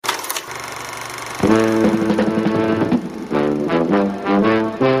Welcome,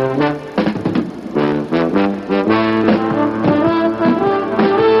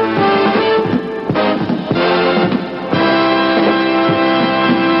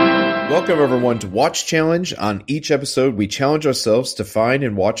 everyone, to Watch Challenge. On each episode, we challenge ourselves to find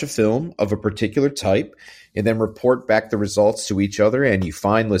and watch a film of a particular type and then report back the results to each other and you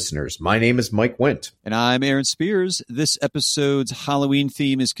fine listeners. My name is Mike Wendt. And I'm Aaron Spears. This episode's Halloween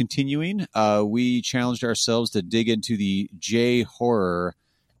theme is continuing. We challenged ourselves to dig into the J-horror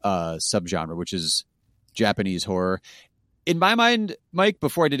subgenre, which is Japanese horror. In my mind, Mike,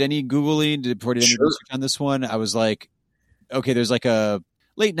 before I did any Googling, before I did any research on this one, I was like, okay, there's like a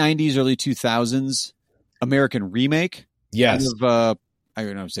late 90s, early 2000s American remake. Yes. Kind of, I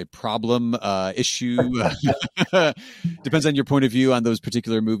don't know, say problem, issue. Depends on your point of view on those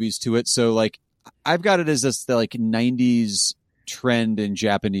particular movies to it. So like, I've got it as this the like 90s trend in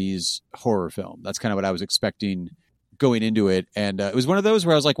Japanese horror film. That's kind of what I was expecting going into it. And it was one of those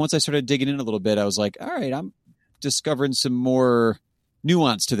where I was like, once I started digging in a little bit, I was like, all right, I'm discovering some more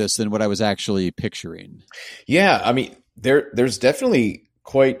nuance to this than what I was actually picturing. Yeah. I mean, there's definitely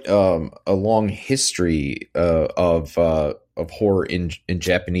quite a long history of horror in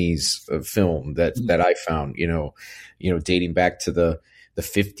Japanese film that I found, you know, dating back to the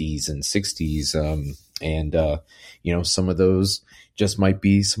 50s and 60s, and you know, some of those just might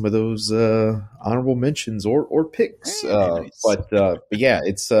be some of those honorable mentions or picks. Nice. But yeah,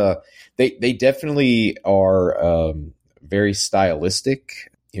 it's they definitely are very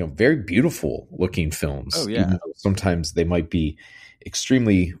stylistic, you know, very beautiful looking films. Oh yeah, sometimes they might be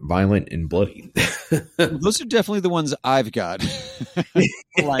extremely violent and bloody. Those are definitely the ones I've got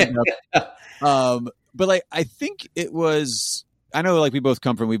lined up. But like, I think it was, I know like we both,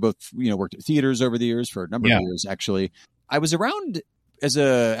 you know, worked at theaters over the years for a number of years. Actually, I was around as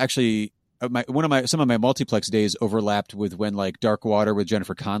some of my multiplex days overlapped with when like Dark Water with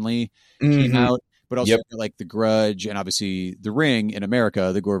Jennifer Connelly came out, but also like The Grudge and obviously The Ring in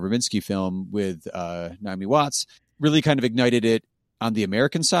America, the Gore Verbinski film with Naomi Watts, really kind of ignited it on the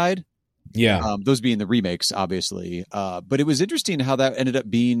American side. Yeah. Those being the remakes, obviously. But it was interesting how that ended up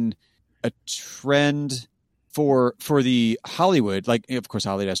being a trend for the Hollywood. Like, of course,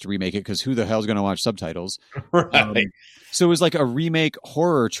 Hollywood has to remake it because who the hell's going to watch subtitles? Right. So it was like a remake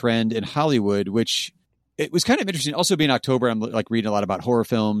horror trend in Hollywood, which it was kind of interesting. Also being October, I'm like reading a lot about horror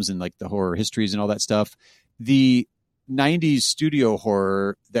films and like the horror histories and all that stuff. The 90s studio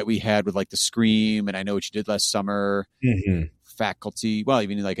horror that we had with like the Scream and I Know What You Did Last Summer, Faculty, well,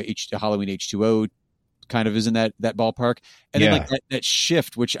 even like a Halloween H2O kind of is in that ballpark. And then like that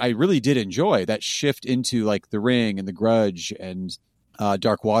shift, which I really did enjoy, that shift into like The Ring and The Grudge and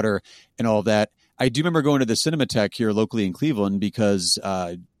Dark Water and all of that. I do remember going to the Cinematheque here locally in Cleveland because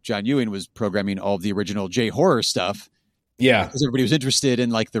John Ewing was programming all of the original J-horror stuff. Yeah. Because everybody was interested in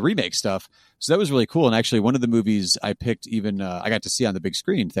like the remake stuff. So that was really cool. And actually one of the movies I picked even, I got to see on the big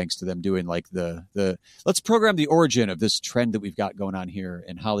screen, thanks to them doing like the let's program the origin of this trend that we've got going on here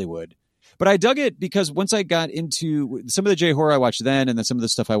in Hollywood. But I dug it because once I got into some of the J-horror I watched then, and then some of the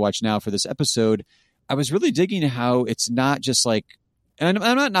stuff I watch now for this episode, I was really digging how it's not just like, and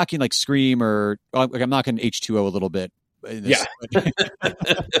I'm not knocking like Scream or like I'm knocking H2O a little bit. Yeah.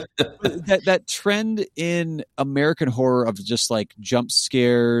 that trend in American horror of just like jump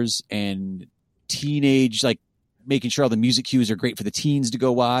scares and teenage, like making sure all the music cues are great for the teens to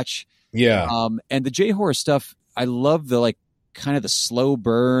go watch. Yeah. And the J-horror stuff, I love the like kind of the slow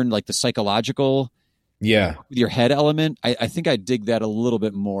burn, like the psychological with your head element. I think I dig that a little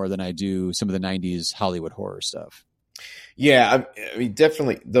bit more than I do some of the 90s Hollywood horror stuff. Yeah. I mean,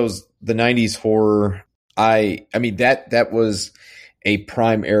 definitely the 90s horror. I mean, that was a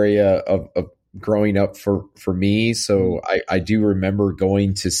prime area of growing up for me. So I do remember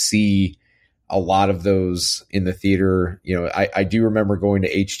going to see a lot of those in the theater. You know, I do remember going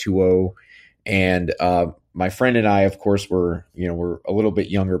to H2O, and my friend and I, of course, we're a little bit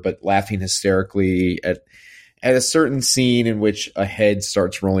younger, but laughing hysterically at a certain scene in which a head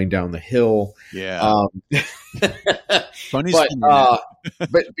starts rolling down the hill. Yeah. Funny.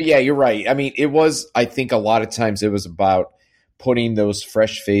 But yeah, you're right. I mean, I think a lot of times it was about putting those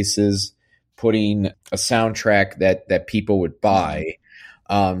fresh faces, putting a soundtrack that people would buy.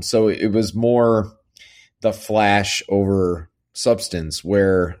 So it was more the flash over substance,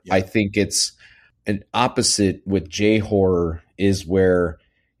 where I think it's an opposite with J-horror is where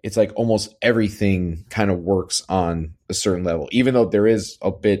it's like almost everything kind of works on a certain level, even though there's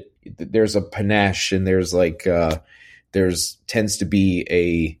a panache and there's like, tends to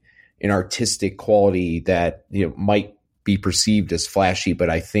be an artistic quality that, you know, might be perceived as flashy, but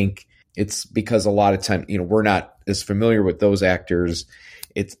I think it's because a lot of time, we're not as familiar with those actors.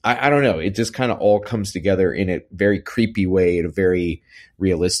 I don't know. It just kind of all comes together in a very creepy way, in a very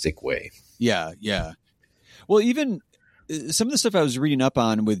realistic way. Yeah. Yeah. Well, even some of the stuff I was reading up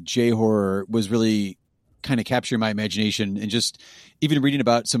on with J-horror was really kind of capturing my imagination, and just even reading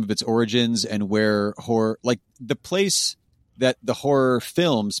about some of its origins and where horror, like the place that the horror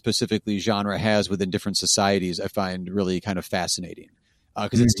film specifically genre has within different societies, I find really kind of fascinating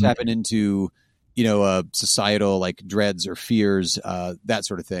because it's tapping into, societal like dreads or fears, that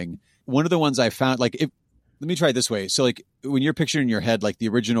sort of thing. One of the ones I found, let me try it this way. So like when you're picturing in your head, like the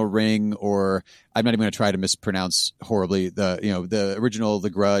original Ring, or I'm not even going to try to mispronounce horribly the original, The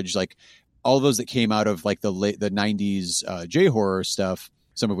Grudge, like all those that came out of like the 90s J-horror stuff,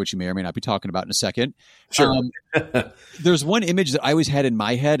 some of which you may or may not be talking about in a second. Sure. There's one image that I always had in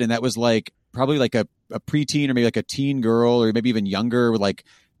my head, and that was like probably like a preteen or maybe like a teen girl, or maybe even younger, with like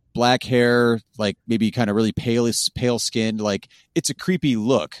black hair, like maybe kind of really pale skinned. Like it's a creepy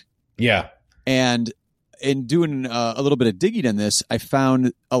look. Yeah. And in doing a little bit of digging in this, I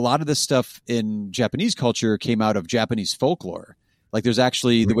found a lot of this stuff in Japanese culture came out of Japanese folklore. Like there's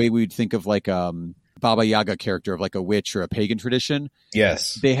actually the way we'd think of like Baba Yaga character of like a witch or a pagan tradition.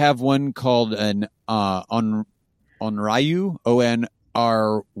 Yes. They have one called an Onryu,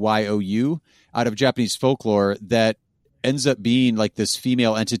 Onryu, out of Japanese folklore that ends up being like this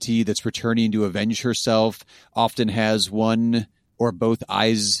female entity that's returning to avenge herself, often has one or both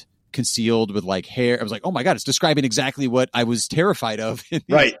eyes concealed with like hair. I was like, oh my God, it's describing exactly what I was terrified of in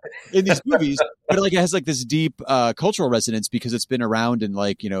these movies. But like it has like this deep cultural resonance because it's been around in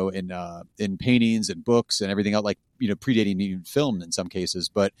like, in paintings and books and everything else, like, predating even film in some cases.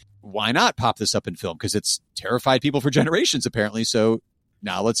 But why not pop this up in film? Because it's terrified people for generations, apparently. So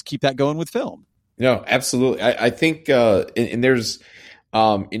now let's keep that going with film. No, absolutely. I think, and there's,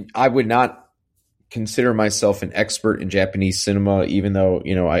 I would not consider myself an expert in Japanese cinema, even though,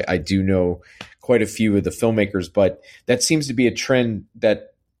 I do know quite a few of the filmmakers, but that seems to be a trend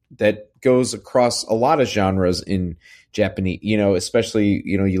that goes across a lot of genres in Japanese, especially,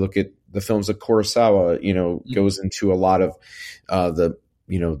 you look at the films of Kurosawa, goes into a lot of,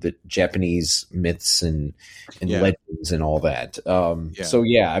 the Japanese myths and legends and all that. So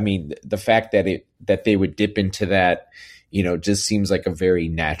yeah, I mean, the fact that they would dip into that, just seems like a very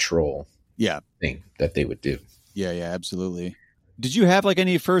natural thing that they would do. Yeah, absolutely. Did you have like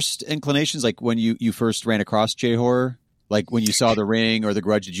any first inclinations, like when you first ran across J-horror, like when you saw The Ring or The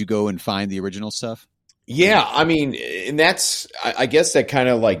Grudge, did you go and find the original stuff? Yeah, I mean, and that's, I guess that kind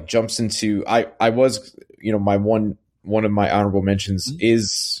of like jumps into, I was, my one of my honorable mentions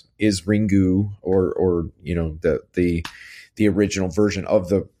is Ringu, or the original version of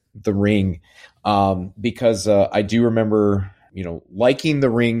the Ring, because I do remember liking the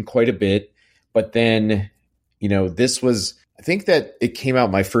Ring quite a bit, but then this was, I think that it came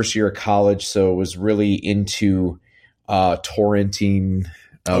out my first year of college, so it was really into torrenting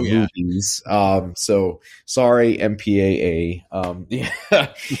movies. So sorry, MPAA.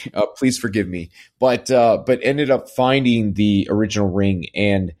 Please forgive me. But ended up finding the original Ring,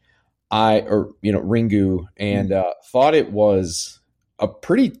 and Ringu, and thought it was a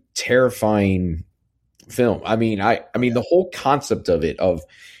pretty terrifying film. I mean, the whole concept of it, of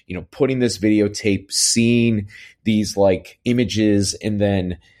putting this videotape, seeing these like images, and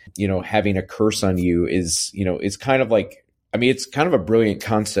then having a curse on you is it's kind of like, I mean, it's kind of a brilliant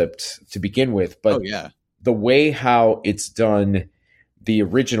concept to begin with, but the way how it's done, the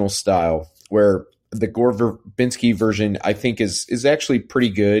original style, where the Gore Verbinski version, I think is actually pretty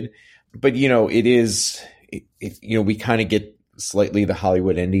good, but it is, we kind of get slightly the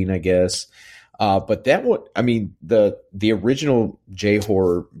Hollywood ending, I guess. But that one, I mean, the original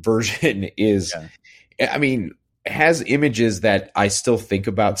J-horror version is, I mean, has images that I still think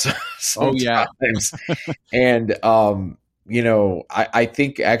about sometimes. And, I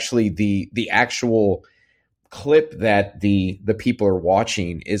think actually the actual clip that the people are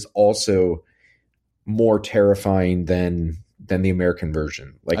watching is also more terrifying than the American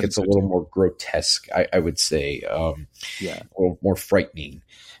version. Like it's a little more grotesque, I would say, a little more frightening.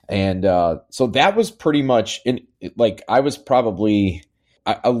 And so that was pretty much I was probably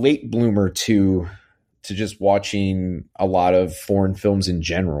a late bloomer to just watching a lot of foreign films in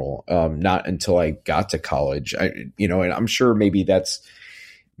general. Not until I got to college, and I'm sure maybe that's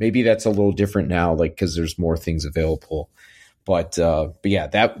a little different now, like, cause there's more things available, but yeah,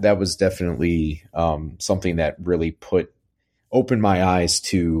 that was definitely something that really opened my eyes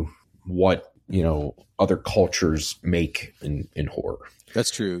to what, other cultures make in horror. That's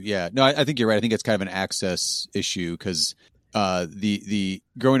true. Yeah. No, I think you're right. I think it's kind of an access issue because the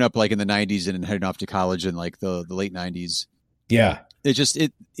growing up like in the 90s and heading off to college in like the late 90s. Yeah.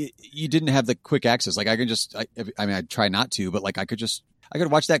 It you didn't have the quick access. Like I mean, I try not to, but like I could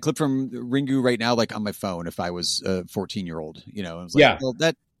watch that clip from Ringu right now, like on my phone if I was a 14-year-old, you know. I was like, well,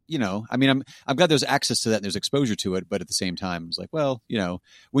 that, you know, I mean, I'm glad there's access to that and there's exposure to it, but at the same time, it's like, well, you know,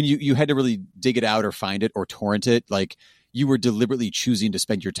 when you had to really dig it out or find it or torrent it, like you were deliberately choosing to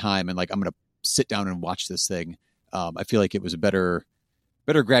spend your time and like, I'm going to sit down and watch this thing. I feel like it was a better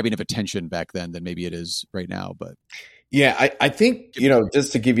grabbing of attention back then than maybe it is right now. But yeah, I think, you know,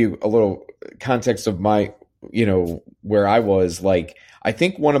 just to give you a little context of my, you know, where I was, like, I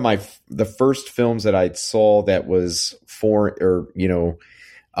think one of the first films that I saw that was foreign, or, you know,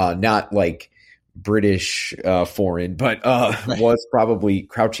 not like British foreign, but right. was probably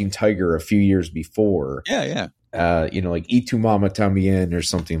Crouching Tiger a few years before. Yeah. You know, like Y Tu Mama Tambien or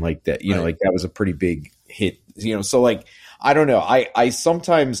something like that. You know, like that was a pretty big hit. You know, so like, I don't know. I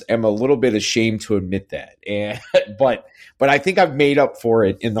sometimes am a little bit ashamed to admit that, and but I think I've made up for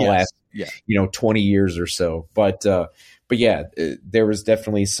it in the last 20 years or so. But yeah, there was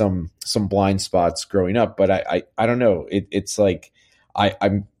definitely some blind spots growing up. But I don't know. It's like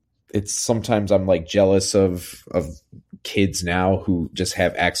it's sometimes I'm like jealous of kids now who just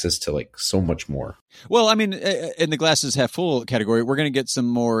have access to like so much more. Well, I mean, in the glasses half full category, we're going to get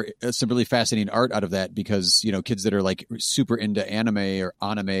some really fascinating art out of that because, you know, kids that are like super into anime or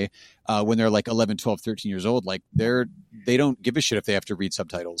anime, when they're like 11, 12, 13 years old, like they don't give a shit if they have to read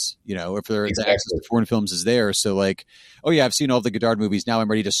subtitles, you know, if the access to foreign films is there. So like, oh yeah, I've seen all the Godard movies. Now I'm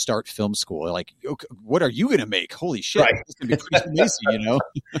ready to start film school. They're like, okay, what are you going to make? Holy shit. Right. It's going to be pretty amazing, you know?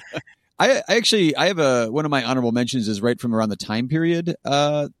 I have one of my honorable mentions is right from around the time period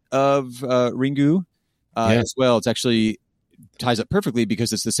of Ringu as well. It's actually ties up perfectly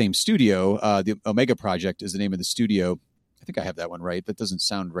because it's the same studio. The Omega Project is the name of the studio. I think I have that one right. That doesn't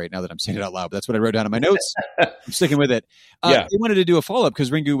sound right now that I'm saying it out loud, but that's what I wrote down in my notes. I'm sticking with it. They wanted to do a follow-up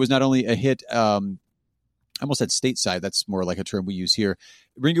because Ringu was not only a hit. I almost said stateside. That's more like a term we use here.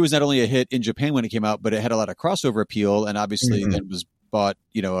 Ringu was not only a hit in Japan when it came out, but it had a lot of crossover appeal, and obviously then was bought,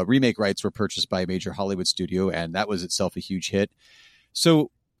 you know, remake rights were purchased by a major Hollywood studio, and that was itself a huge hit.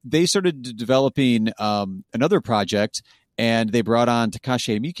 So they started developing another project, and they brought on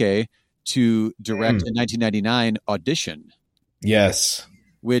Takashi Miike to direct in 1999 Audition. Yes.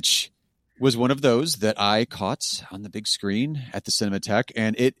 Which was one of those that I caught on the big screen at the Cinematheque,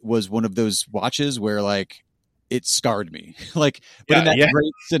 and it was one of those watches where like it scarred me. Like, but in that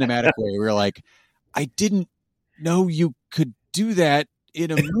great cinematic way, where like, I didn't know you could do that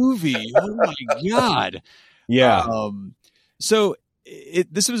in a movie. Oh my God. Yeah. So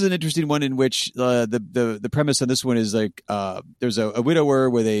this was an interesting one in which the premise on this one is like, there's a widower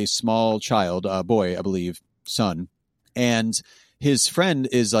with a small child, boy, I believe, son, and his friend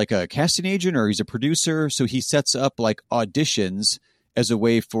is like a casting agent or he's a producer. So he sets up like auditions as a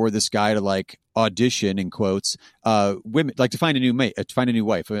way for this guy to like audition in quotes, women, like to find a new mate, to find a new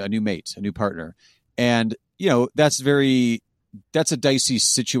wife, a new mate, a new partner. And, you know, that's a dicey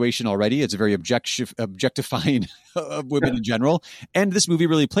situation already. It's a very objectifying of women in general. And this movie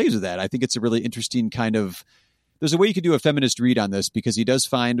really plays with that. I think it's a really interesting kind of, there's a way you could do a feminist read on this because he does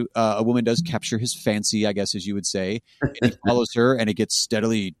find a woman does capture his fancy, I guess, as you would say. And he follows her and it gets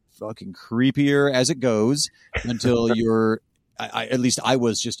steadily fucking creepier as it goes until at least I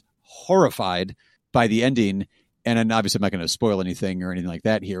was just horrified by the ending. And then obviously I'm not going to spoil anything or anything like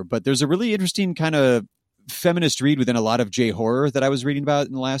that here, but there's a really interesting kind of feminist read within a lot of J-horror that I was reading about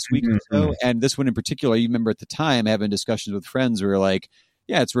in the last week or so. And this one in particular, I remember at the time having discussions with friends where we were like,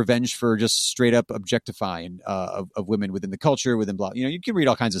 yeah, it's revenge for just straight up objectifying of women within the culture, within blah, you know, you can read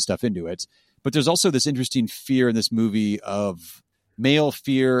all kinds of stuff into it, but there's also this interesting fear in this movie of male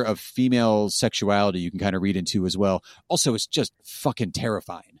fear of female sexuality you can kind of read into as well. Also, it's just fucking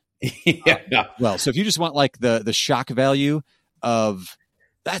terrifying. Well, so if you just want like the shock value of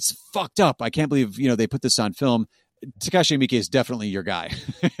that's fucked up. I can't believe, you know, they put this on film. Takashi Miike is definitely your guy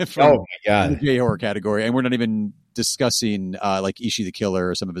from my God. the J-horror category. And we're not even discussing like Ishi the Killer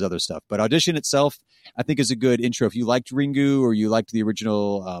or some of his other stuff. But Audition itself, I think, is a good intro. If you liked Ringu or you liked the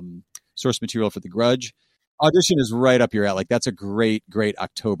original source material for The Grudge, Audition is right up your alley. Like, that's a great, great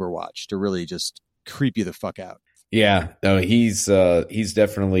October watch to really just creep you the fuck out. Yeah, no, he's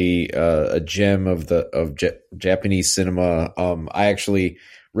definitely a gem of Japanese cinema. I actually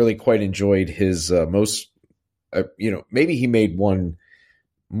really quite enjoyed his most. Maybe he made one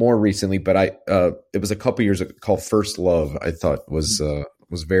more recently, but it was a couple years ago called First Love. I thought was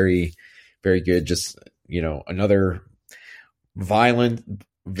very, very good. Just, you know, another violent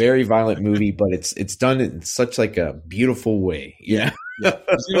very violent movie, but it's done in such like a beautiful way. Yeah. Yeah.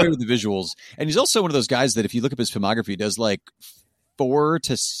 He's great with the visuals. And he's also one of those guys that if you look up his filmography, he does like 4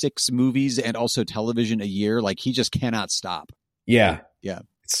 to 6 movies and also television a year. Like he just cannot stop. Yeah. Yeah.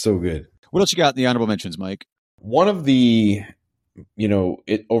 It's so good. What else you got in the honorable mentions, Mike? One of the,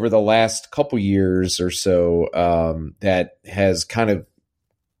 over the last couple years or so, that has kind of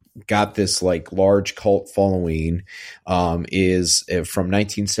got this like large cult following, is from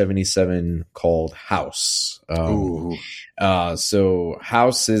 1977 called House. So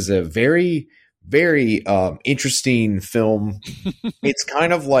House is a very, very interesting film. It's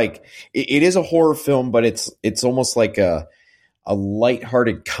kind of like it is a horror film, but it's almost like a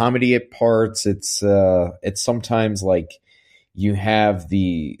lighthearted comedy at parts. It's sometimes like you have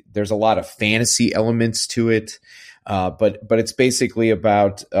there's a lot of fantasy elements to it. But it's basically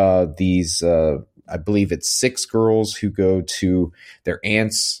about these, I believe it's 6 girls who go to their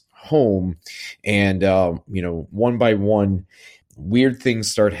aunt's home, and one by one, weird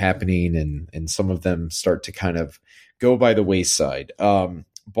things start happening, and some of them start to kind of go by the wayside.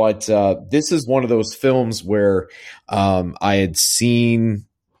 But this is one of those films where I'd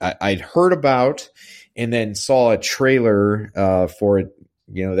heard about, and then saw a trailer for it,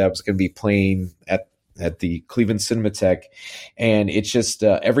 that was going to be playing at the Cleveland Cinematheque. And it's just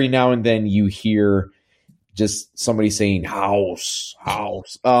every now and then you hear just somebody saying house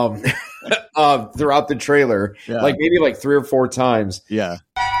throughout the trailer, like maybe like 3 or 4 times. Yeah.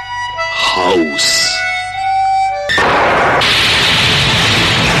 House.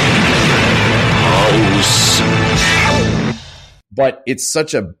 But it's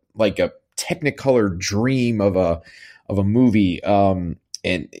such a technicolor dream of a movie. And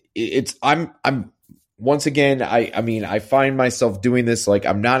I'm once again, I find myself doing this, like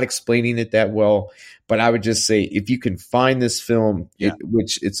I'm not explaining it that well, but I would just say if you can find this film,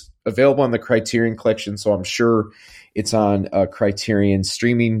 which it's available on the Criterion Collection, so I'm sure it's on a Criterion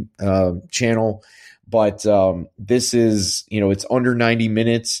streaming channel. But this is, it's under 90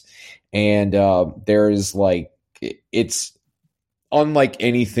 minutes, and there is it's unlike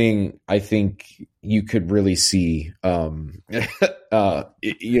anything I think you could really see. The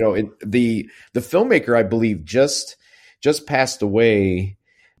filmmaker, I believe, just passed away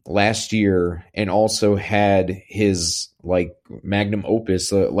last year, and also had his magnum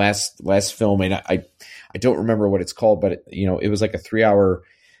opus, last film, and I don't remember what it's called, but it was like a 3-hour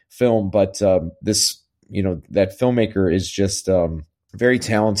film. But this, that filmmaker is just very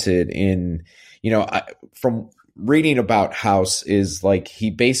talented in, from reading about House, is like he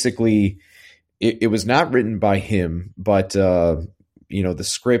basically, it was not written by him, but the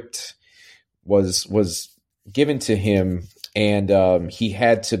script was given to him, and he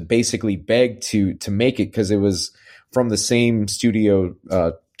had to basically beg to make it, because it was from the same studio,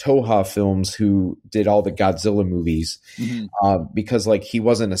 Toho Films, who did all the Godzilla movies. Mm-hmm. Because he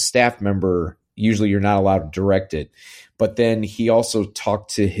wasn't a staff member. Usually you're not allowed to direct it. But then he also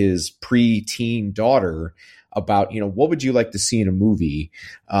talked to his pre-teen daughter about, what would you like to see in a movie?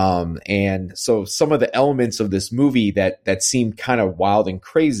 And so some of the elements of this movie that seemed kind of wild and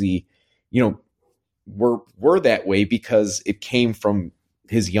crazy, were that way because it came from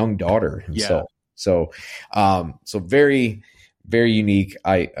his young daughter himself. Yeah. So very, very unique.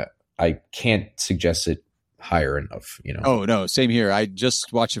 I can't suggest it higher enough, Oh no, same here. I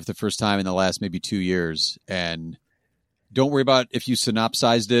just watched it for the first time in the last maybe 2 years, and don't worry about if you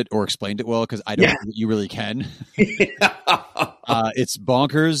synopsized it or explained it well, because I don't think you really can. It's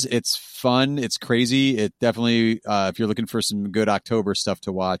bonkers. It's fun. It's crazy. It definitely, if you're looking for some good October stuff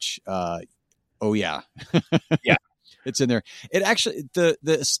to watch, yeah. It's in there. It actually, the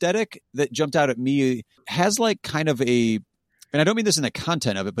aesthetic that jumped out at me has kind of a, and I don't mean this in the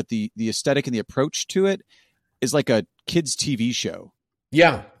content of it, but the aesthetic and the approach to it is like a kid's TV show.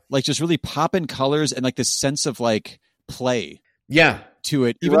 Yeah. Just really popping colors and this sense of play. Yeah. To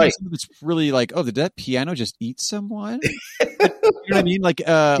it. Even though some of it's really oh, did that piano just eat someone? You know what I mean? Like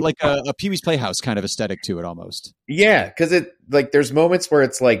a Pee-wee's Playhouse kind of aesthetic to it almost. Yeah. Cause it there's moments where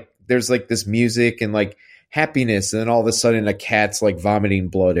it's there's this music and happiness, and then all of a sudden a cat's vomiting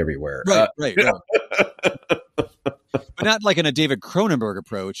blood everywhere. Right. But not in a David Cronenberg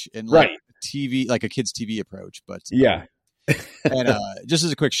approach, and TV, a kid's TV approach. But and just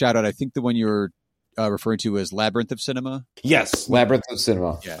as a quick shout out, I think the one you're referring to is Labyrinth of Cinema. Yes, Labyrinth of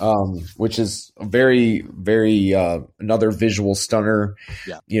Cinema, which is a very, very another visual stunner.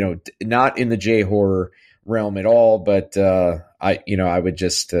 Yeah, not in the J horror realm at all, but I would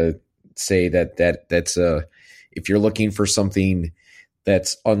just say that's if you're looking for something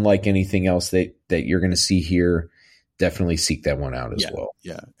that's unlike anything else that you're going to see here, definitely seek that one out as well.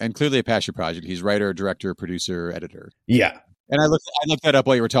 Yeah. And clearly a passion project. He's writer, director, producer, editor. Yeah. And I looked that up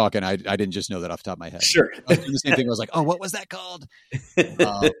while you were talking. I didn't just know that off the top of my head. Sure. I was doing the same thing. I was like, oh, what was that called?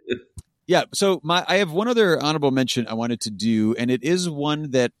 Yeah. So I have one other honorable mention I wanted to do, and it is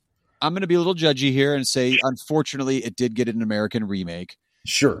one that I'm going to be a little judgy here and say, unfortunately, it did get an American remake.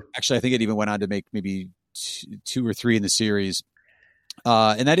 Sure. Actually, I think it even went on to make maybe two or three in the series.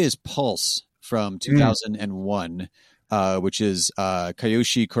 And that is Pulse from 2001, which is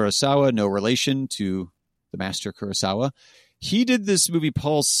Kiyoshi Kurosawa, no relation to the master Kurosawa. He did this movie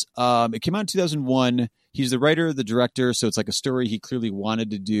Pulse. It came out in 2001. He's the writer, the director, so it's like a story he clearly wanted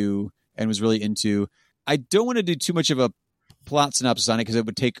to do and was really into. I don't want to do too much of a plot synopsis on it because it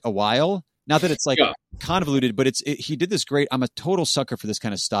would take a while. Not that it's like convoluted, but he did this great. I'm a total sucker for this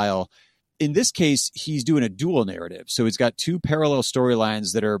kind of style. In this case, he's doing a dual narrative. So he's got two parallel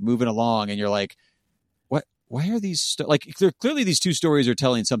storylines that are moving along, and you're like, what? Why are these clearly these two stories are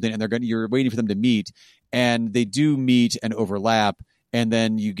telling something, and you're waiting for them to meet, and they do meet and overlap, and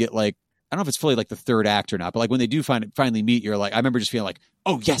then you get like, I don't know if it's fully like the third act or not, but like when they do finally meet, you're like, I remember just feeling like,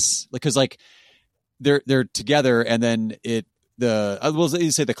 oh yes, because like they're together, and then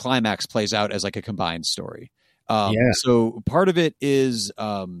the climax plays out as like a combined story. So part of it is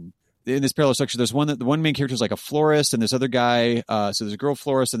in this parallel structure, there's the one main character is like a florist, and this other guy. So there's a girl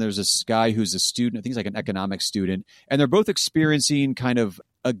florist, and there's this guy who's a student. I think he's like an economics student, and they're both experiencing kind of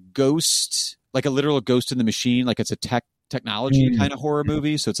a ghost, like a literal ghost in the machine, like it's a technology kind of horror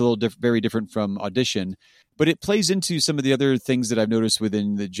movie. So it's a little very different from Audition, but it plays into some of the other things that I've noticed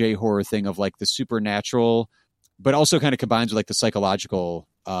within the J horror thing of like the supernatural, but also kind of combines with like the psychological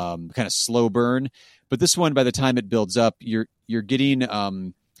kind of slow burn. But this one, by the time it builds up, you're getting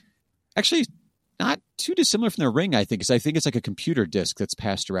actually not too dissimilar from The Ring, I think, because I think it's like a computer disc that's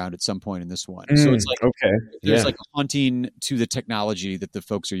passed around at some point in this one. So it's like, there's like a haunting to the technology that the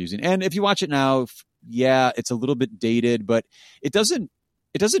folks are using. And if you watch it now, it's a little bit dated, but it doesn't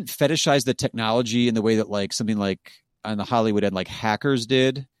fetishize the technology in the way that like something like on the Hollywood end, like Hackers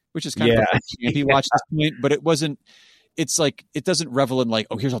did, which is kind of a campy watch at this point, but it's like, it doesn't revel in like,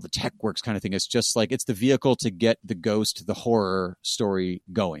 oh, here's how the tech works kind of thing. It's just like, it's the vehicle to get the ghost, the horror story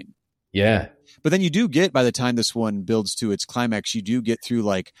going. Yeah. But then you do get, by the time this one builds to its climax, you do get through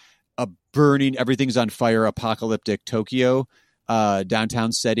like a burning, everything's on fire, apocalyptic Tokyo,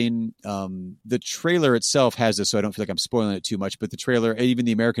 downtown setting. The trailer itself has this, so I don't feel like I'm spoiling it too much, but the trailer, even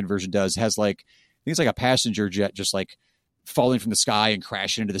the American version does, has like, I think it's like a passenger jet just like falling from the sky and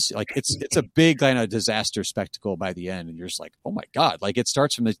crashing into this. Like it's a big kind of disaster spectacle by the end. And you're just like, oh my God. Like it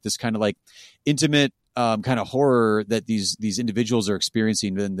starts from this kind of like intimate, kind of horror that these individuals are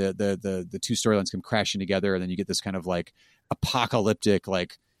experiencing. Then the two storylines come crashing together, and then you get this kind of like apocalyptic,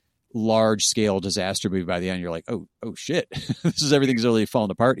 like large scale disaster movie by the end. You're like, oh shit, everything's really falling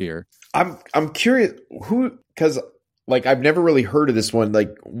apart here. I'm curious because like I've never really heard of this one.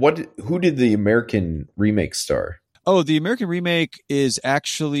 Like who did the American remake star? Oh, the American remake is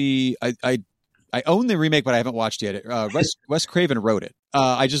actually I own the remake, but I haven't watched it yet. Wes Craven wrote it.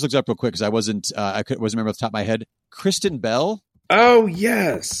 I just looked it up real quick because I wasn't remember off the top of my head. Kristen Bell. Oh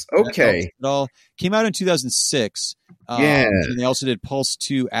yes, okay. It all came out in 2006. And they also did Pulse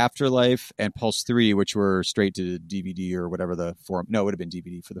 2 Afterlife and Pulse 3, which were straight to DVD or whatever the form. No, it would have been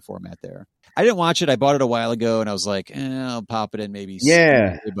DVD for the format there. I didn't watch it. I bought it a while ago, and I was like, I'll pop it in maybe.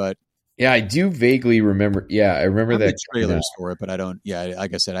 Yeah, someday, but. Yeah, I do vaguely remember. Yeah, I remember that trailers for it, but I don't. Yeah,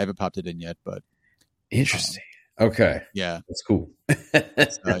 like I said, I haven't popped it in yet. But interesting. Okay, yeah, that's cool.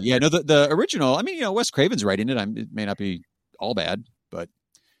 The original. I mean, Wes Craven's writing it. It may not be all bad, but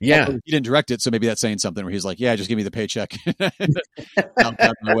he didn't direct it, so maybe that's saying something. Where he's like, "Yeah, just give me the paycheck, out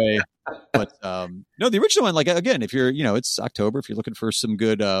my way." But no, the original one. Like again, if you're, it's October. If you're looking for some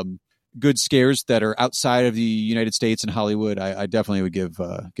good scares that are outside of the United States and Hollywood, I definitely would give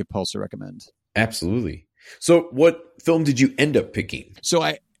Pulse a recommend. Absolutely. So what film did you end up picking? So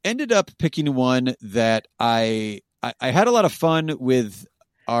I ended up picking one that I had a lot of fun with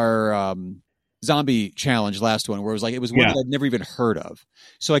our zombie challenge last one, where it was one that I'd never even heard of.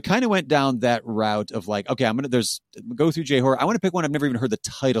 So I kind of went down that route of like, okay, I'm going to go through J-horror. I want to pick one I've never even heard the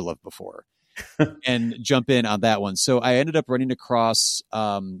title of before. And jump in on that one. So I ended up running across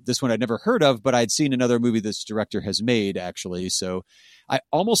this one I'd never heard of, but I'd seen another movie this director has made, actually. So I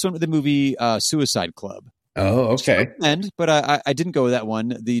almost went with the movie Suicide Club. Oh, okay. But I didn't go with that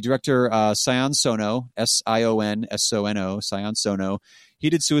one. The director, Sion Sono, Sionsono, Sion Sono, he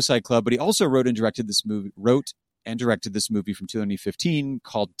did Suicide Club, but he also wrote and directed this movie from 2015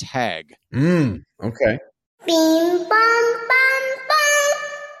 called Tag. Okay. Bing, bong, bong,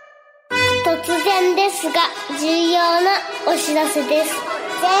 bong. 突然ですが重要なお知らせです。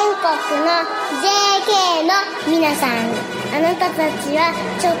全国の JK の皆さん、あなたたちは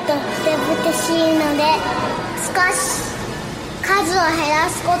ちょっとふてぶてしいので少し数を減ら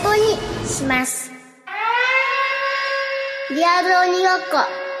すことにします。リアル鬼ごっこ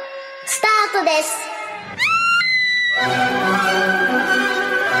スタートです。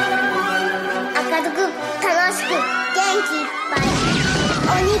明るく楽しく元気いっぱい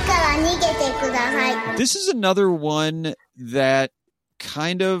鬼から逃げてください。 This is another one that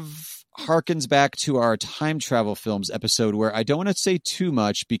kind of harkens back to our time travel films episode, where I don't want to say too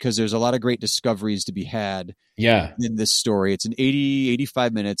much because there's a lot of great discoveries to be had in this story. It's an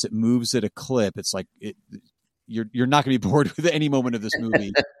 85 minutes. It moves at a clip. It's like you're not going to be bored with any moment of this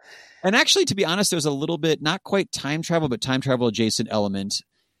movie. And actually, to be honest, there's a little bit, not quite time travel, but time travel adjacent element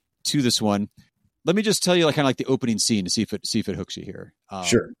to this one. Let me just tell you, like, kind of like the opening scene to see if it hooks you here.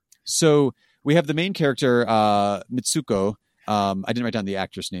 Sure. So we have the main character, Mitsuko. I didn't write down the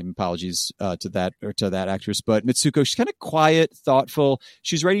actress name. Apologies to that actress. But Mitsuko, she's kind of quiet, thoughtful.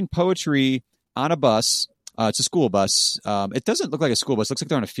 She's writing poetry on a bus. It's a school bus. It doesn't look like a school bus. It looks like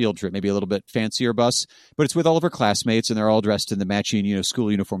they're on a field trip, maybe a little bit fancier bus. But it's with all of her classmates, and they're all dressed in the matching,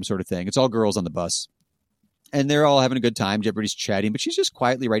 school uniform sort of thing. It's all girls on the bus. And they're all having a good time. Everybody's chatting, but she's just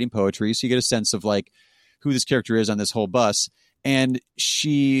quietly writing poetry. So you get a sense of like who this character is on this whole bus. And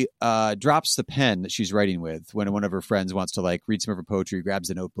she drops the pen that she's writing with when one of her friends wants to like read some of her poetry, grabs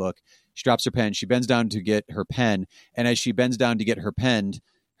a notebook. She drops her pen. She bends down to get her pen. And as she bends down to get her pen,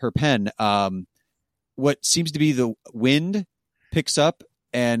 what seems to be the wind picks up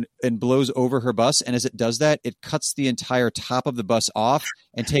and blows over her bus. And as it does that, it cuts the entire top of the bus off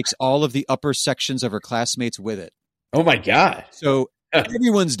and takes all of the upper sections of her classmates with it. Oh my God. So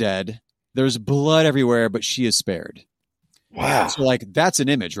everyone's dead. There's blood everywhere, but she is spared. Wow. So like, that's an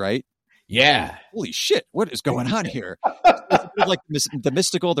image, right? Yeah. Holy shit. What is going on here? Like the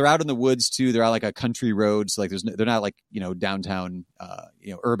mystical, they're out in the woods too. They're out like a country road. So like they're not like, downtown,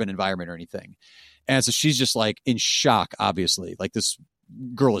 urban environment or anything. And so she's just like in shock, obviously. Like this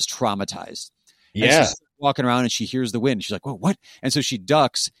girl is traumatized. Yeah. And she's walking around and she hears the wind. She's like, whoa, what? And so she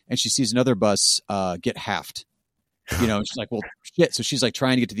ducks and she sees another bus get halved. She's like, well, shit. So she's like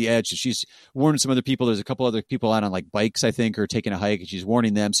trying to get to the edge. So she's warning some other people. There's a couple other people out on like bikes, I think, or taking a hike, and she's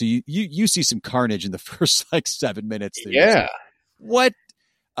warning them. So you see some carnage in the first like 7 minutes. Yeah. What?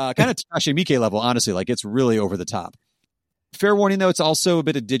 Kind of Takashi Miike level, honestly. Like it's really over the top. Fair warning, though, it's also a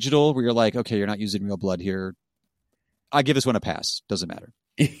bit of digital where you're like, okay, you're not using real blood here. I give this one a pass. Doesn't matter.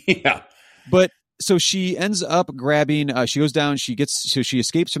 Yeah. But so she ends up grabbing, she goes down, she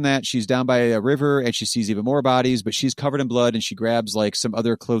escapes from that. She's down by a river and she sees even more bodies, but she's covered in blood, and she grabs like some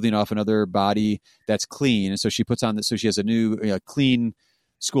other clothing off another body that's clean. And so she puts on this, so she has a new clean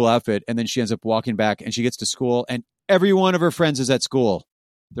school outfit, and then she ends up walking back and she gets to school, and every one of her friends is at school.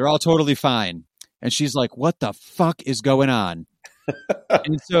 They're all totally fine. And she's like, what the fuck is going on?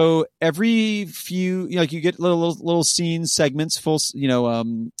 And so every few, like you get little scenes, segments, full,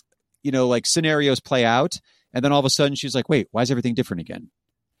 like scenarios play out. And then all of a sudden she's like, wait, why is everything different again?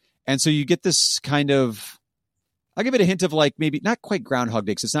 And so you get this kind of, I'll give it a hint of like, maybe not quite Groundhog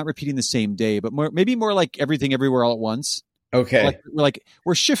Day, because it's not repeating the same day, but maybe more like Everything Everywhere All at Once. Okay.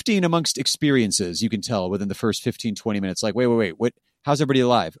 We're shifting amongst experiences. You can tell within the first 15, 20 minutes, like, wait, what, how's everybody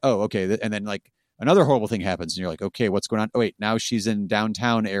alive? Oh, okay. And then like, another horrible thing happens, and you're like, okay, what's going on? Oh, wait, now she's in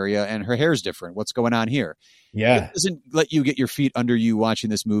downtown area and her hair's different. What's going on here? Yeah. It doesn't let you get your feet under you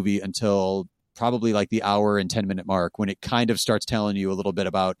watching this movie until probably like the hour and 10-minute mark, when it kind of starts telling you a little bit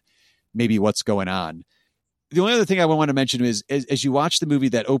about maybe what's going on. The only other thing I want to mention is as you watch the movie,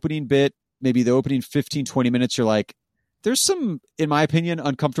 that opening bit, maybe the opening 15, 20 minutes, you're like, there's some, in my opinion,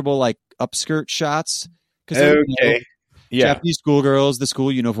 uncomfortable like upskirt shots. Okay. Yeah. Japanese schoolgirls, the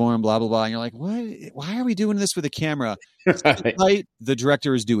school uniform, blah, blah, blah. And you're like, what? Why are we doing this with a camera? Right. The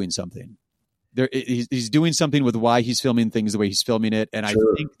director is doing something. He's doing something with why he's filming things the way he's filming it. And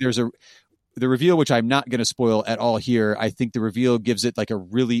sure. I think there's the reveal, which I'm not going to spoil at all here. I think the reveal gives it like a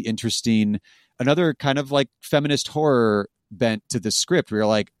really interesting, another kind of like feminist horror bent to the script, where you're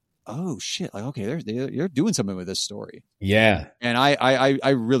like, oh shit, like, okay, they're doing something with this story. Yeah. And I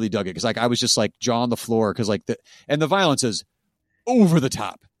really dug it, because like I was just like jaw on the floor, because like the violence is over the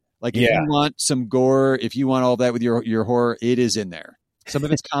top. Like if you want some gore, if you want all that with your horror, it is in there. Some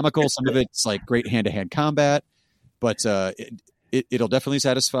of it's comical, some of it's like great hand-to-hand combat, but it'll definitely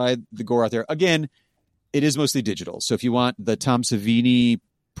satisfy the gore out there. Again, it is mostly digital, so if you want the Tom Savini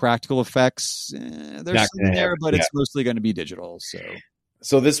practical effects, there's some there, but it's mostly going to be digital.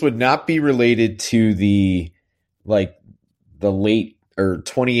 So this would not be related to the late or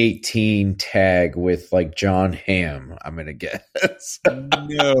 2018 Tag with like John Hamm, I'm gonna guess.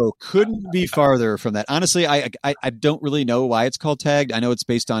 No, couldn't be farther from that. Honestly, I don't really know why it's called Tagged. I know it's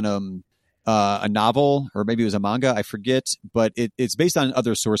based on a novel, or maybe it was a manga, I forget, but it's based on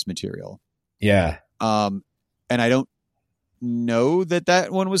other source material. Yeah. And I don't know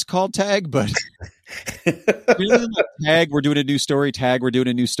that one was called Tag, but really, like, Tag, we're doing a new story. Tag, we're doing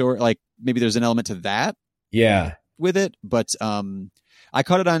a new story. Like maybe there's an element to that. Yeah. With it, but I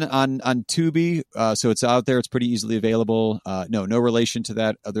caught it on Tubi, so it's out there. It's pretty easily available. No relation to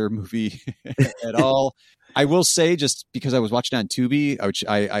that other movie at all. I will say, just because I was watching on Tubi, which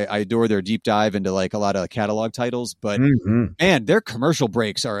I adore their deep dive into like a lot of catalog titles, but man, their commercial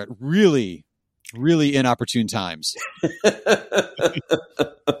breaks are at really, really inopportune times. I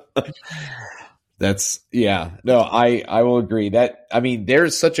will agree that, I mean,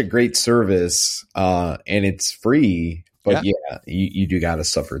 there's such a great service, and it's free, but you do got to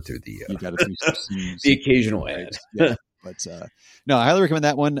suffer through the occasional ad. Yeah. But no, I highly recommend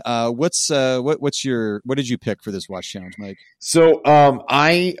that one. What did you pick for this watch challenge, Mike? So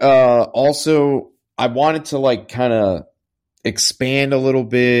I wanted to like kind of expand a little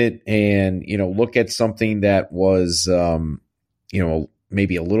bit and, look at something that was,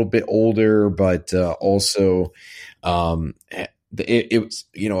 maybe a little bit older, but also it was,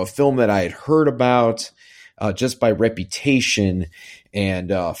 a film that I had heard about just by reputation,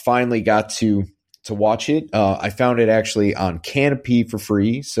 and finally got to watch it. I found it actually on Canopy for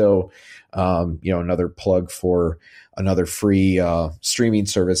free. So, another plug for another free streaming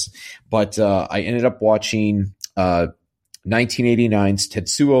service. But I ended up watching 1989's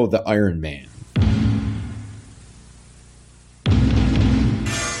Tetsuo the Iron Man.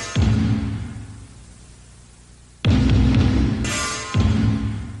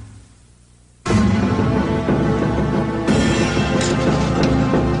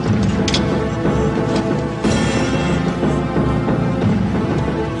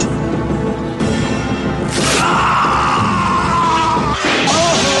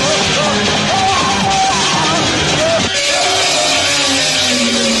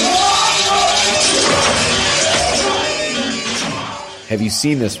 Have you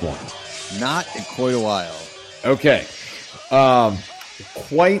seen this one? Not in quite a while. Okay.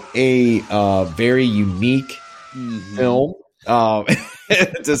 Quite a very unique film,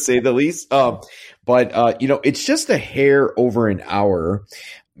 to say the least. But it's just a hair over an hour,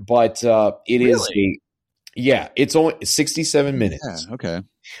 but it is it's only 67 minutes. Yeah, okay.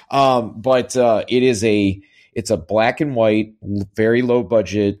 But it's a black and white, very low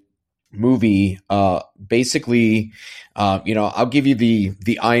budget movie. Basically, I'll give you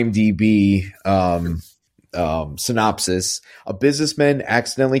the IMDb synopsis. A businessman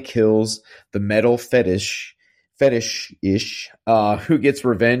accidentally kills the metal fetish-ish, who gets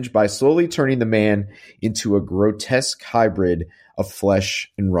revenge by slowly turning the man into a grotesque hybrid of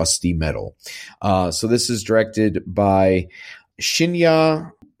flesh and rusty metal. So this is directed by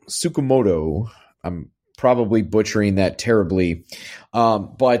Shinya Tsukamoto. I'm probably butchering that terribly,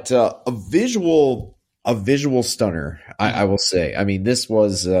 but a visual stunner, I will say. I mean, this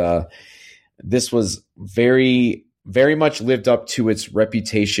was very, very much lived up to its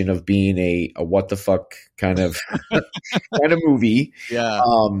reputation of being a what the fuck kind of movie. Yeah.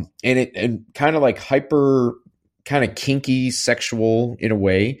 And kind of like hyper, kind of kinky, sexual in a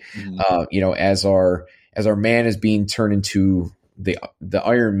way. As our man is being turned into the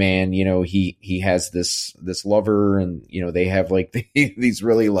Iron Man, he has this lover, and they have like these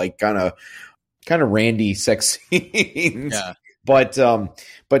really like kind of randy sex scenes. Yeah. But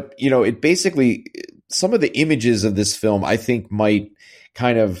it basically, some of the images of this film, I think, might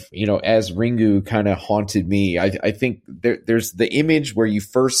kind of, as Ringu kind of haunted me. I think there's the image where you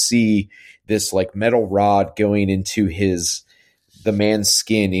first see this like metal rod going into the man's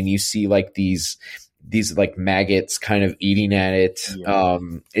skin, and you see like these like maggots kind of eating at it. Yeah.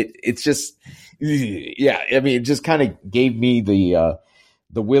 It's just, I mean, it just kind of gave me the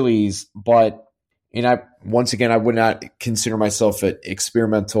willies, but, and I would not consider myself an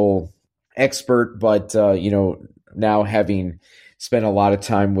experimental expert, but, now having spent a lot of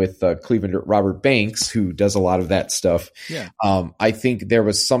time with Cleveland Robert Banks, who does a lot of that stuff. Yeah. I think there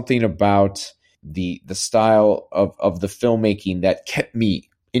was something about the style of the filmmaking that kept me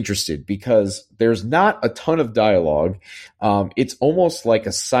interested, because there's not a ton of dialogue. It's almost like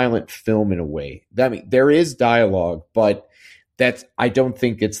a silent film in a way. I mean, there is dialogue, but I don't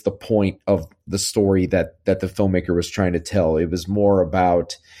think it's the point of the story that the filmmaker was trying to tell. It was more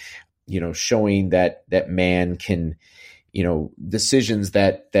about, showing that man can, decisions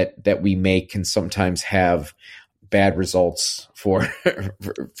that we make can sometimes have bad results for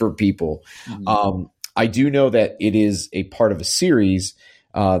people. Mhm. I do know that it is a part of a series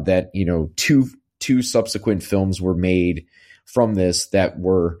that, you know, two subsequent films were made from this that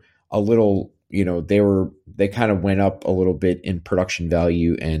were a little, you know, they kind of went up a little bit in production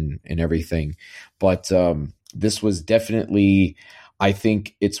value and everything. But this was definitely, I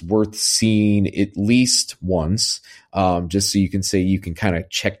think it's worth seeing at least once, just so you can say you can kind of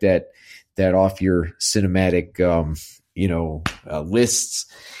check that off your cinematic, lists.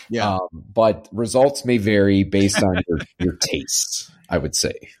 Yeah. But results may vary based on your tastes, I would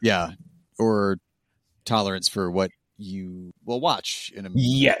say. Yeah. Or tolerance for what you will watch in a movie.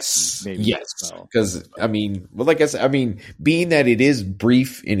 Yes. Maybe Yes. as well. Because, I mean, well, like I said, I mean, being that it is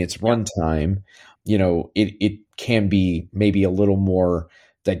brief in its runtime, you know, it can be maybe a little more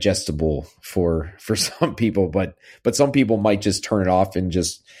digestible for some people, but some people might just turn it off and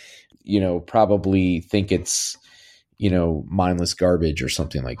just, you know, probably think it's, you know, mindless garbage or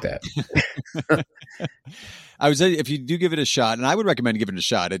something like that. I would say if you do give it a shot, and I would recommend giving it a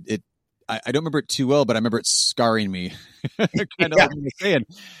shot. I don't remember it too well, but I remember it scarring me. Kind of like you were saying.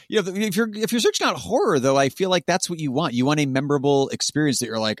 You know, if you're searching out horror, though, I feel like that's what you want. You want a memorable experience that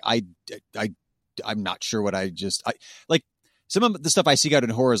you're like, I'm not sure what I like. Some of the stuff I seek out in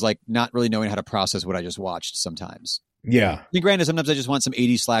horror is like not really knowing how to process what I just watched sometimes. Yeah. I mean, granted, sometimes I just want some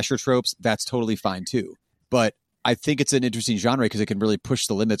 80s slasher tropes. That's totally fine too. But I think it's an interesting genre because it can really push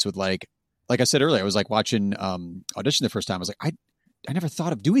the limits with like I said earlier, I was like watching Audition the first time. I was like, I never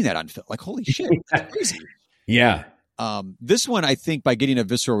thought of doing that on film. Like, holy shit, that's crazy. Yeah. This one, I think by getting a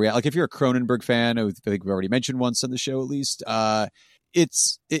visceral reaction, like if you're a Cronenberg fan, I think we've already mentioned once on the show, at least,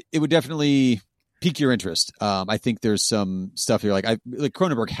 it would definitely pique your interest. I think there's some stuff you're like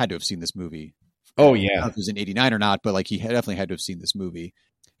Cronenberg had to have seen this movie. Oh I don't yeah. know if it was in 89 or not, but like he definitely had to have seen this movie.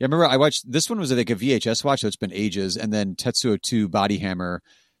 Yeah, I remember I watched this one was like a VHS watch, so it's been ages. And then Tetsuo 2 Body Hammer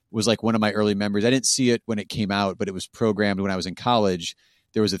was like one of my early memories. I didn't see it when it came out, but it was programmed when I was in college.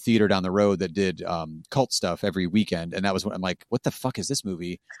 There was a theater down the road that did cult stuff every weekend, and that was when I'm like, "What the fuck is this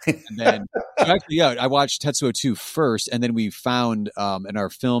movie?" And then I watched Tetsuo 2 first, and then we found in our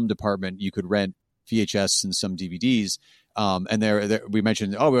film department you could rent VHS and some DVDs. And there we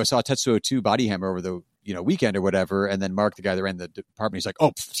mentioned, we saw Tetsuo 2 Body Hammer over the weekend or whatever, and then Mark, the guy that ran the department, he's like,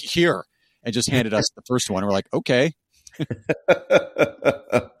 "Oh, here," and just handed us the first one. And we're like, "Okay."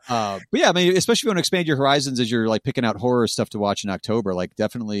 But yeah, I mean, especially if you want to expand your horizons as you're like picking out horror stuff to watch in October, like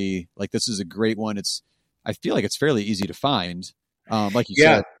definitely, like this is a great one. I feel like it's fairly easy to find. Like you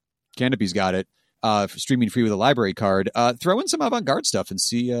said, Canopy's got it streaming free with a library card. Throw in some avant-garde stuff and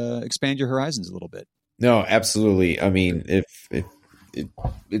see, expand your horizons a little bit. No, absolutely. I mean,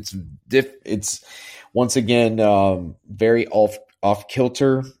 it's once again very off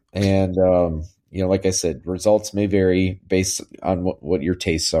kilter, and like I said, results may vary based on what your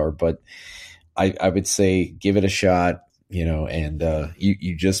tastes are, but I would say give it a shot, and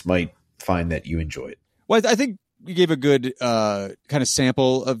you just might find that you enjoy it. Well, I think you gave a good kind of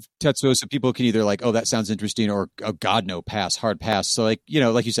sample of Tetsuo, so people can either like, oh, that sounds interesting, or oh, God, no, pass, hard pass. So like,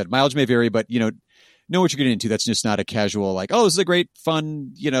 like you said, mileage may vary, but know what you're getting into. That's just not a casual like, oh, this is a great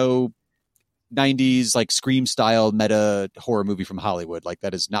fun, 90s like Scream style meta horror movie from Hollywood. Like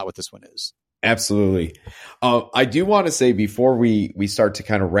that is not what this one is. Absolutely. I do want to say before we start to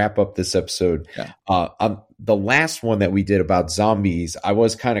kind of wrap up this episode, the last one that we did about zombies, I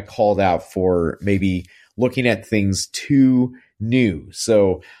was kind of called out for maybe looking at things too new.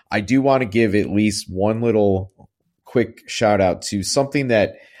 So I do want to give at least one little quick shout out to something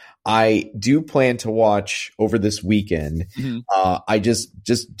that I do plan to watch over this weekend. Mm-hmm. I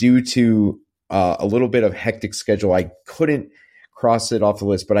just due to a little bit of hectic schedule, I couldn't cross it off the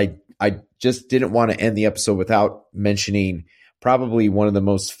list, but I just didn't want to end the episode without mentioning probably one of the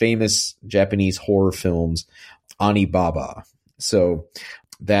most famous Japanese horror films, Onibaba. So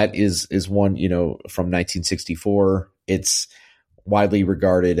that is one, from 1964. It's widely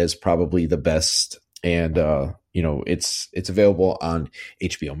regarded as probably the best. And, it's available on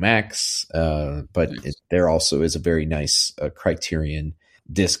HBO Max, but there also is a very nice Criterion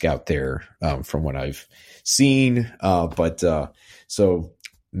disc out there from what I've seen. So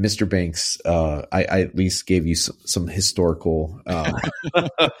Mr. Banks, I at least gave you some historical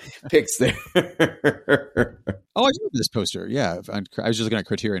picks there. Oh, I remember this poster. Yeah, I was just looking at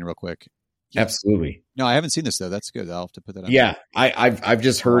Criterion real quick. Yeah. Absolutely. No, I haven't seen this though. That's good. I'll have to put that on. Yeah, I've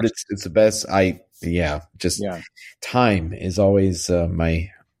just heard it's the best. Time is always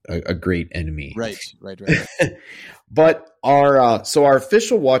a great enemy. Right. But our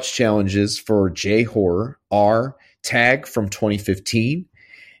official watch challenges for J Horror are Tag from 2015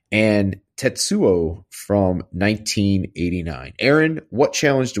 and Tetsuo from 1989. Aaron, what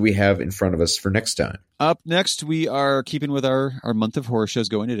challenge do we have in front of us for next time? Up next, we are keeping with our month of horror shows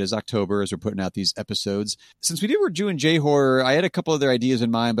going. It is October as we're putting out these episodes. Since we were doing J-horror, I had a couple other ideas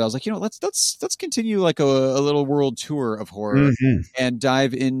in mind, but I was like, let's continue like a little world tour of horror and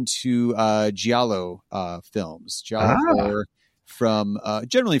dive into giallo films. Giallo horror from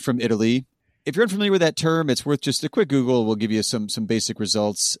generally from Italy. If you're unfamiliar with that term, it's worth just a quick Google. We'll give you some basic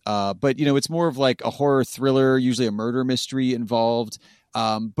results. But it's more of like a horror thriller, usually a murder mystery involved.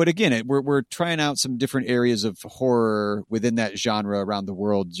 But again, we're trying out some different areas of horror within that genre around the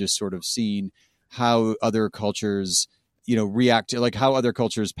world, just sort of seeing how other cultures, react to, like how other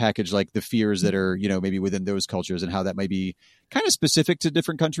cultures package like the fears that are, maybe within those cultures and how that might be kind of specific to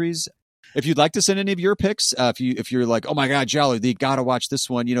different countries. If you'd like to send any of your picks, if you're like, oh my God, Giallo, you got to watch this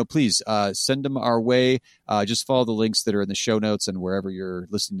one, please send them our way. Just follow the links that are in the show notes, and wherever you're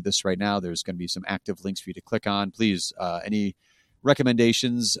listening to this right now, there's going to be some active links for you to click on. Please, any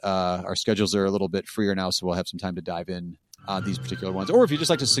recommendations, our schedules are a little bit freer now, so we'll have some time to dive in on these particular ones. Or if you'd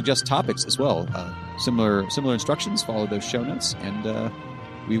just like to suggest topics as well, similar instructions, follow those show notes, and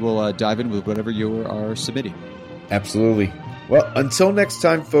we will dive in with whatever you are submitting. Absolutely. Well, until next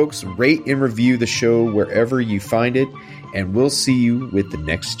time, folks, rate and review the show wherever you find it, and we'll see you with the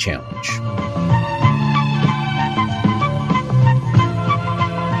next challenge.